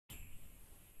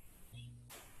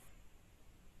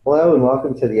Hello and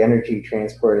welcome to the Energy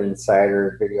Transport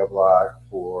Insider video blog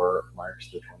for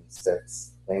March the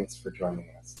 26th. Thanks for joining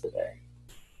us today.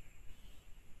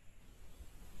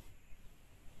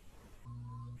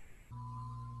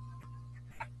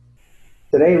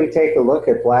 Today we take a look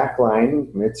at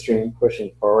Blackline, Midstream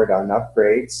pushing forward on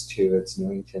upgrades to its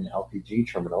Newington LPG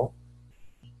terminal.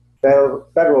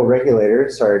 Federal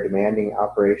regulators are demanding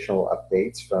operational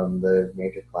updates from the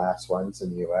major class ones in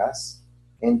the U.S.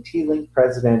 And T-Link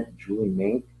President Julie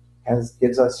Mink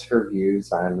gives us her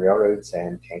views on railroads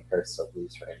and tank car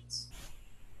sublease rates.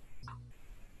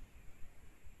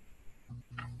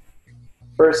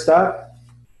 First up,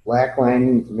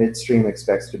 Blackline Midstream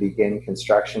expects to begin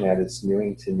construction at its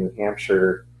Newington, New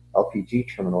Hampshire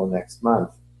LPG terminal next month.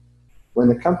 When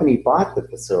the company bought the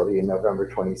facility in November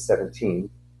 2017,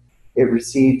 it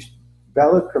received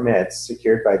valid permits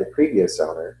secured by the previous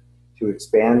owner to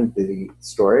expand the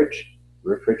storage,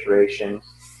 refrigeration,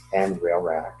 and rail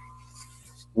rack.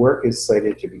 Work is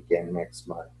slated to begin next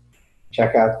month.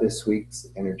 Check out this week's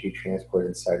Energy Transport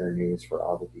Insider News for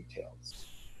all the details.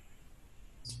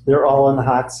 They're all in the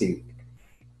hot seat.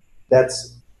 That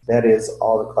is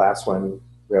all the Class 1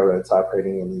 railroads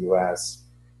operating in the U.S.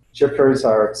 Shippers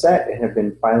are upset and have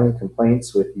been filing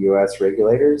complaints with U.S.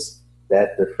 regulators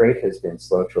that the freight has been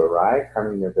slow to arrive,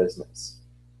 harming their business.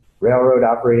 Railroad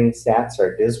operating stats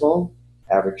are dismal.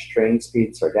 Average train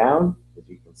speeds are down, as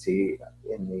you can see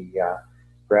in the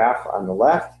graph on the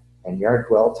left, and yard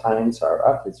dwell times are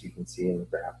up, as you can see in the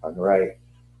graph on the right.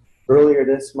 Earlier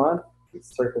this month, the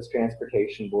Surface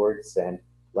Transportation Board sent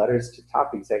letters to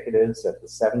top executives at the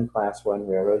 7 Class 1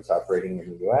 railroads operating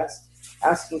in the U.S.,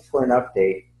 asking for an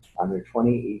update on their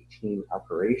 2018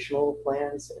 operational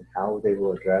plans and how they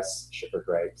will address shipper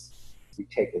gripes. We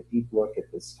take a deep look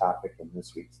at this topic in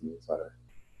this week's newsletter.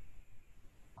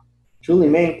 Julie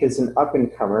Mink is an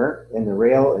up-and-comer in the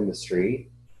rail industry.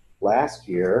 Last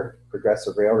year,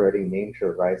 Progressive Railroading named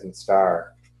her a rising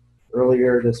star.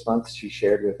 Earlier this month, she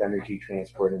shared with Energy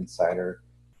Transport Insider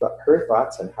her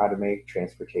thoughts on how to make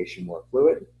transportation more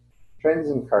fluid, trends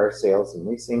in car sales and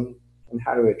leasing, and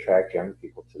how to attract young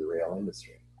people to the rail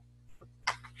industry.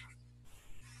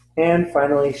 And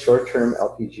finally, short-term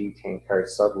LPG tank car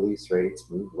sublease rates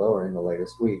moved lower in the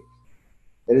latest week.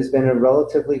 It has been a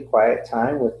relatively quiet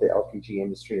time, with the LPG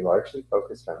industry largely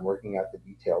focused on working out the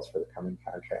details for the coming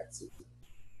contract season.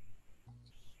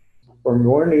 For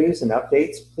more news and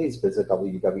updates, please visit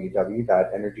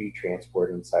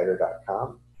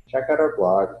www.energytransportinsider.com. Check out our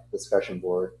blog, discussion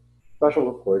board,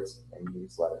 special reports, and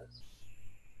newsletters.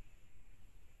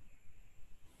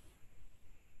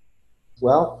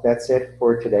 Well, that's it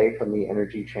for today from the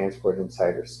Energy Transport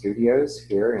Insider Studios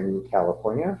here in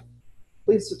California.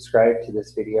 Please subscribe to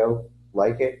this video,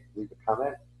 like it, leave a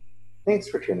comment. Thanks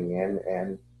for tuning in,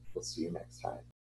 and we'll see you next time.